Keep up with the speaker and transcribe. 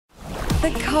The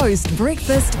Coast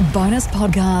Breakfast Bonus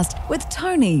Podcast with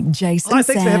Tony, Jason, Hi,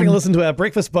 thanks Sam. for having a listen to our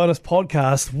Breakfast Bonus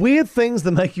Podcast. Weird things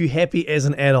that make you happy as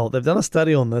an adult. They've done a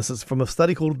study on this. It's from a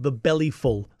study called the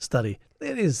Bellyful Study.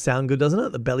 That is sound good, doesn't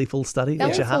it? The Bellyful Study.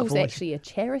 Gets your heart Bellyful's full. actually a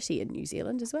charity in New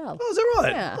Zealand as well. Oh, is that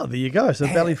right? Yeah. Oh, there you go. So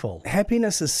Bellyful.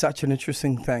 Happiness is such an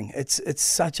interesting thing. It's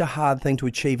such a hard thing to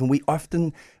achieve, and we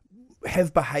often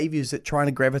have behaviours that try to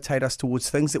gravitate us towards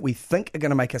things that we think are going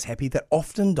to make us happy that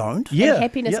often don't. Yeah. And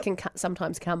happiness Yep. can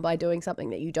sometimes come by doing something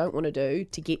that you don't want to do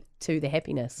to get to the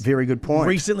happiness. Very good point.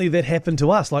 Recently, that happened to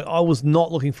us. Like, I was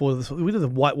not looking forward to this. We did the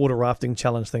whitewater rafting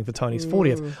challenge thing for Tony's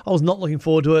 40th. I was not looking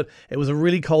forward to it. It was a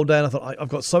really cold day, and I thought, I've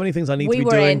got so many things I need to We be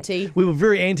were doing. anti. We were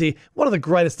very anti. One of the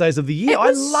greatest days of the year. It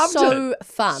was I loved so it.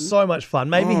 fun. So much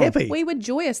fun. Made me happy. We were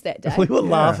joyous that day. We were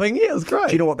laughing. Yeah, it was great.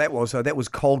 Do you know what that was? Though? That was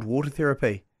cold water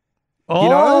therapy. Oh,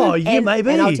 know? yeah, and, maybe.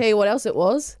 And I'll tell you what else it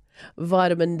was.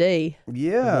 Vitamin D.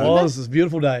 Yeah. It was this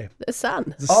beautiful day. The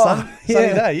sun. It's a sunny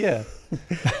yeah. day, yeah.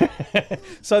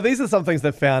 So these are some things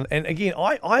they've found. And again,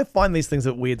 I find these things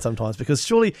a bit weird sometimes because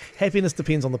surely happiness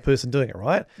depends on the person doing it,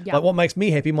 right? Yeah. Like what makes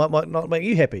me happy might not make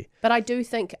you happy. But I do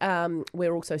think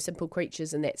we're also simple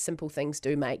creatures and that simple things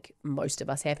do make most of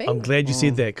us happy. I'm glad you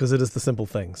said that because it is the simple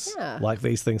things. Yeah. Like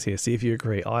these things here. See if you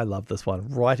agree. I love this one.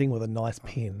 Writing with a nice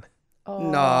pen.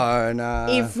 No.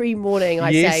 Every morning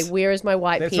I Yes. say, where is my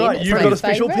white That's pen? right. It's You've my got a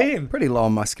special favourite. pen. Pretty low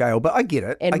on my scale, but I get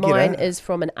it. And I get mine it. is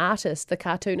from an artist, the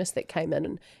cartoonist that came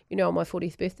in, and on my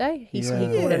 40th birthday, he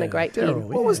brought in a great pen.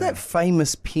 What was that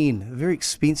famous pen? A very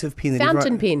expensive pen. That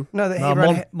Fountain everyone, pen. No, that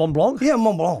everyone had. Mont Blanc? Yeah,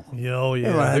 Mont Blanc. Oh, yeah.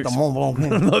 Everyone had the Mont Blanc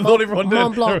pen. Not everyone did.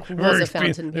 Mont Blanc They're was very a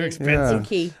fountain They're pen. expensive.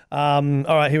 Okay. All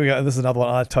right, here we go. This is another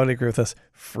one. I totally agree with this.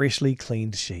 Freshly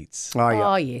cleaned sheets. Oh,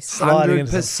 yeah. Oh, yes. Sliding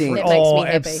into some 100%. That makes oh, me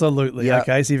happy. absolutely. Yeah.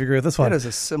 Okay, see if you agree with this one. That is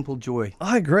a simple joy.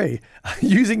 I agree.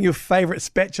 Using your favourite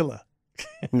spatula.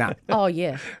 Nah. Oh,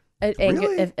 yeah. And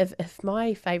Really? if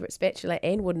my favourite spatula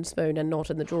and wooden spoon are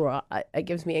not in the drawer, it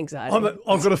gives me anxiety.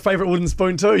 I've got a favourite wooden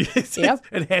spoon too. Yes, Yep.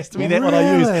 it has to be that one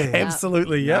I use. Really?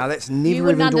 Absolutely, Nah, yeah. that's never you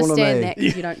wouldn't even dawned on me. understand that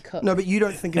because you don't cook. No, but you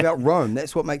don't think about Rome.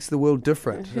 That's what makes the world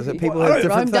different. Is that people I have don't-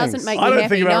 different Rome things. doesn't make I me don't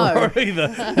happy, think about no. Rome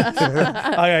either.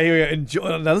 Okay, here we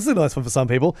go. Now, this is a nice one for some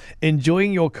people.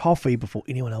 Enjoying your coffee before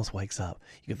anyone else wakes up.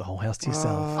 You get the whole house to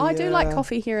yourself. I do like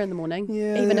coffee here in the morning,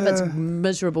 Yeah. even if it's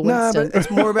miserable No, instant. but it's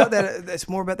more about that. It's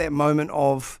more about that moment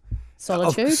of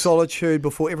Solitude. solitude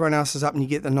before everyone else is up, and you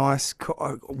get the nice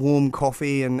warm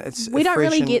coffee, and it's We don't fresh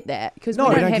really and- get that because No, we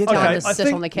we don't don't have get time that. to I sit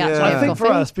think- on the couch yeah. and I have think for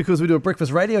coffee. us, because we do a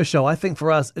breakfast radio show, I think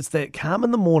for us, it's that calm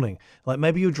in the morning. Like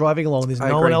maybe you're driving along, there's I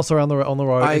no one agree. else around on the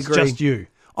road. I It's agree. just you.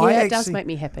 Yeah, it does make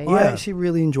me happy. I actually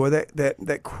really enjoy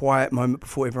that quiet moment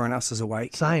before everyone else is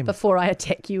awake. Same. Before I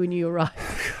attack you when you arrive.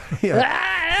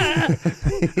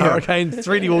 Hurricane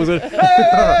 3D walls in.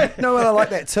 No, and I like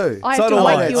that too. I So have do to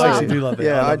I. wake you I up. actually do love that.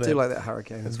 Yeah, I love do that. like that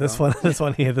hurricane. As This well.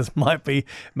 one here, this might be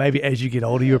maybe as you get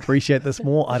older you appreciate this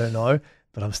more. I don't know,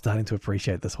 but I'm starting to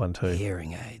appreciate this one too.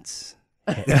 Hearing aids.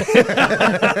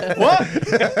 What?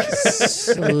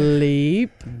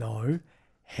 Sleep. No,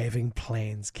 having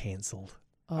plans cancelled.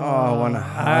 Oh,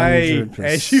 100%. Hey,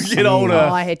 as you get older.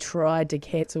 I had tried to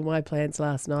cancel my plans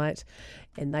last night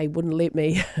and they wouldn't let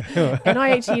me. And I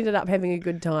actually ended up having a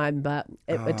good time, but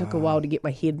it took a while to get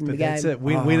my head in the But game. that's it.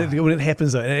 When it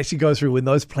happens though, and it actually goes through when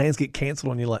those plans get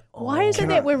cancelled on you, like, oh, Why is it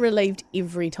that we're relieved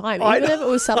every time, I even if it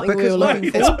was something we were looking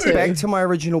It's forward to? back to my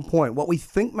original point. What we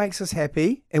think makes us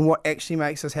happy and what actually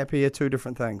makes us happy are two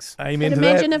different things. amen But to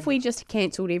imagine that. if we just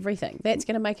cancelled everything. That's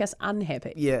going to make us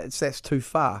unhappy. Yeah, that's too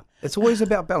far. It's always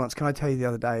about balance. Can I tell you the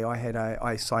other day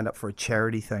I signed up for a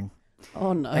charity thing.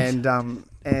 Oh, no. And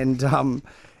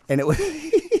it was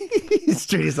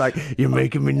Judy's like, you're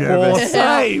making me nervous.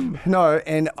 Same. No,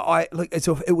 and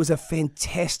it was a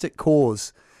fantastic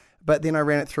cause. But then I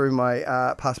ran it through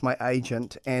past my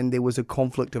agent, and there was a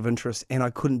conflict of interest, and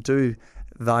I couldn't do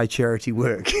thy charity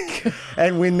work.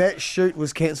 And when that shoot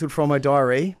was cancelled from my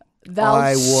diary,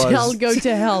 Thou shall go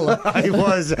to hell. I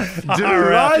was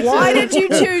delighted. Why did you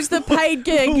choose the paid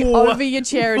gig over your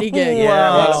charity gig? Yeah,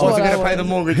 well, That's it wasn't what I going to pay the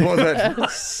mortgage,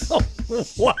 was it?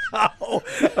 Wow. Look,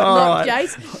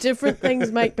 Jace, different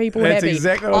things make people That's happy.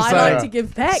 exactly what I'm I saying. like to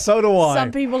give back. So do I.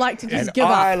 Some people like to just And give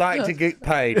I up. like to get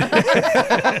paid.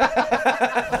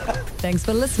 Thanks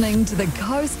for listening to the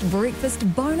Coast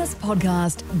Breakfast Bonus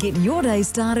Podcast. Get your day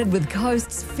started with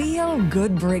Coast's Feel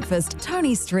Good Breakfast.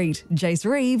 Tony Street, Jace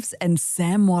Reeves, and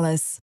Sam Wallace.